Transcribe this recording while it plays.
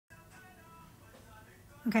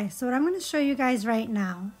Okay, so what I'm going to show you guys right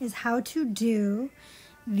now is how to do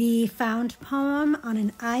the found poem on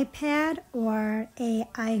an iPad or an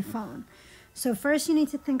iPhone. So first you need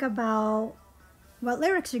to think about what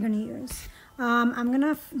lyrics you're going to use. I'm going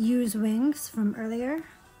to use Wings from earlier.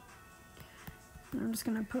 I'm just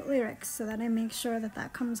going to put lyrics so that I make sure that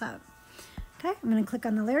that comes out. Okay, I'm going to click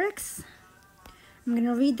on the lyrics. I'm going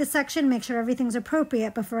to read the section, make sure everything's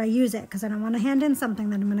appropriate before I use it, because I don't want to hand in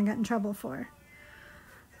something that I'm going to get in trouble for.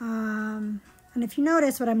 And if you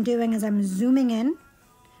notice, what I'm doing is I'm zooming in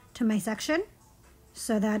to my section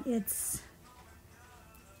so that it's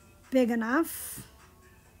big enough.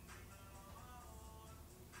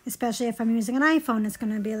 Especially if I'm using an iPhone, it's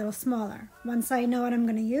going to be a little smaller. Once I know what I'm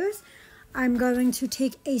going to use, I'm going to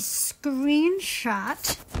take a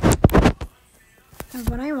screenshot of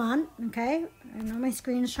what I want, okay? I know my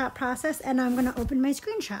screenshot process, and I'm going to open my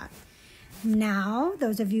screenshot. Now,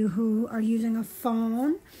 those of you who are using a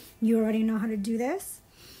phone, you already know how to do this.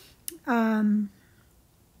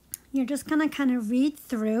 You're just going to kind of read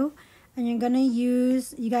through, and you're going to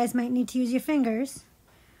use, you guys might need to use your fingers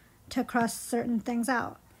to cross certain things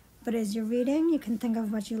out. But as you're reading, you can think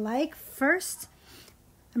of what you like. First,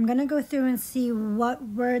 I'm going to go through and see what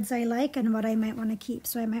words I like and what I might want to keep.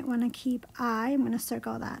 So I might want to keep I'm going to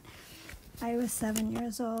circle that. I was 7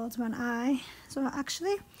 years old when so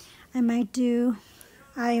actually, I might do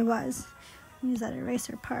I was. Use that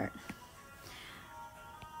eraser part.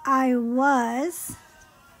 I was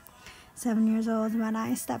 7 years old when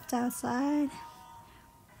I stepped outside.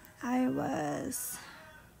 I was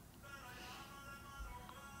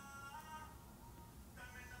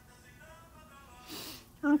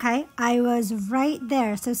okay, I was right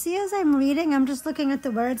there. So see, as I'm reading, I'm just looking at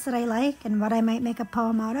the words that I like and what I might make a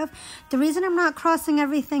poem out of. The reason I'm not crossing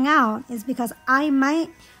everything out is because I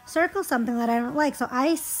might circle something that I don't like. So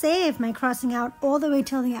I save my crossing out all the way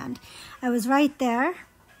till the end. I was right there.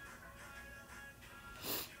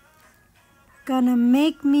 Gonna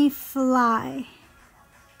make me fly.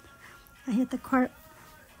 I hit the court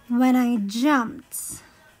when I jumped.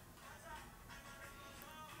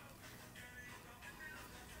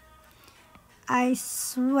 I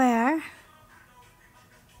swear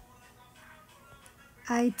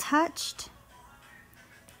I touched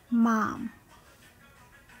Mom.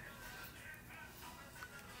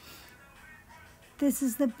 This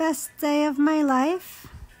is the best day of my life.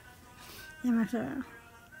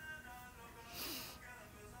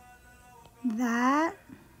 That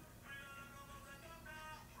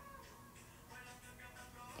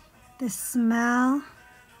the smell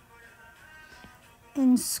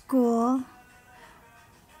in school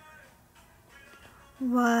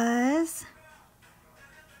was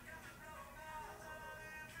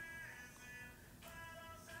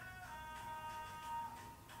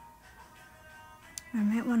I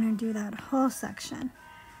might want to do that whole section.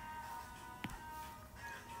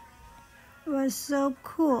 It was so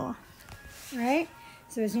cool, right?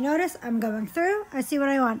 So as you notice, I'm going through, I see what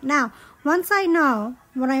I want. Now, once I know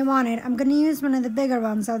what I wanted, I'm going to use one of the bigger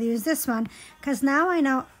ones. I'll use this one because now I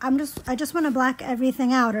know I just want to black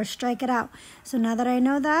everything out or strike it out. So now that I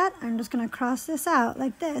know that, I'm just going to cross this out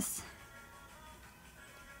like this.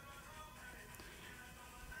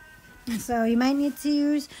 And so you might need to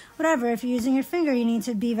use whatever. If you're using your finger, you need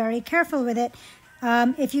to be very careful with it.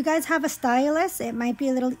 If you guys have a stylus, it might be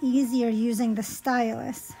a little easier using the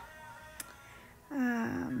stylus.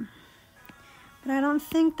 But I don't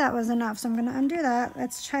think that was enough, so I'm going to undo that.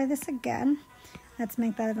 Let's try this again. Let's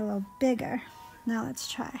make that a little bigger. Now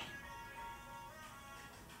let's try.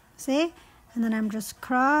 See? And then I'm just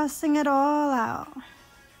crossing it all out.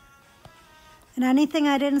 And anything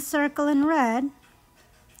I didn't circle in red,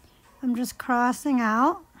 I'm just crossing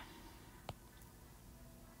out.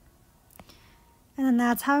 And then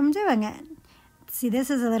that's how I'm doing it. See, this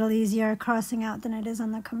is a little easier crossing out than it is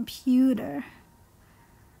on the computer.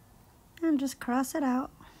 And just cross it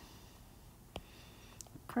out.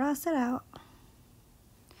 Cross it out.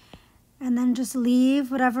 And then just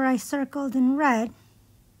leave whatever I circled in red.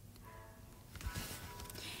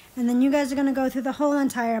 And then you guys are going to go through the whole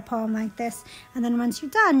entire poem like this. And then once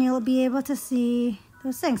you're done, you'll be able to see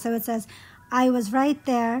those things. So it says, I was right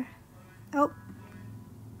there. Oh.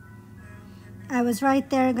 I was right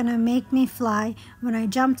there, gonna make me fly. When I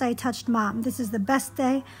jumped, I touched Mom. This is the best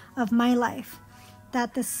day of my life.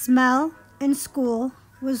 That the smell in school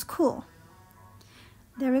was cool.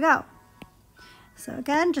 There we go. So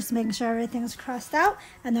again, just making sure everything's crossed out.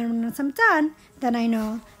 And then once I'm done, then I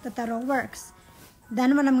know that that all works.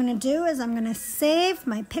 Then what I'm gonna do is I'm gonna save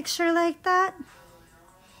my picture like that.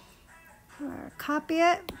 Or copy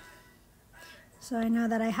it. So I know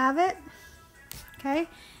that I have it. Okay,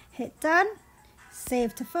 hit done,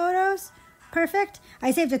 save to photos. Perfect.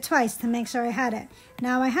 I saved it twice to make sure I had it.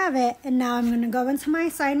 Now I have it, and now I'm going to go into my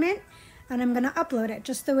assignment and I'm going to upload it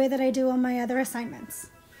just the way that I do on my other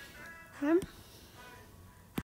assignments. Okay.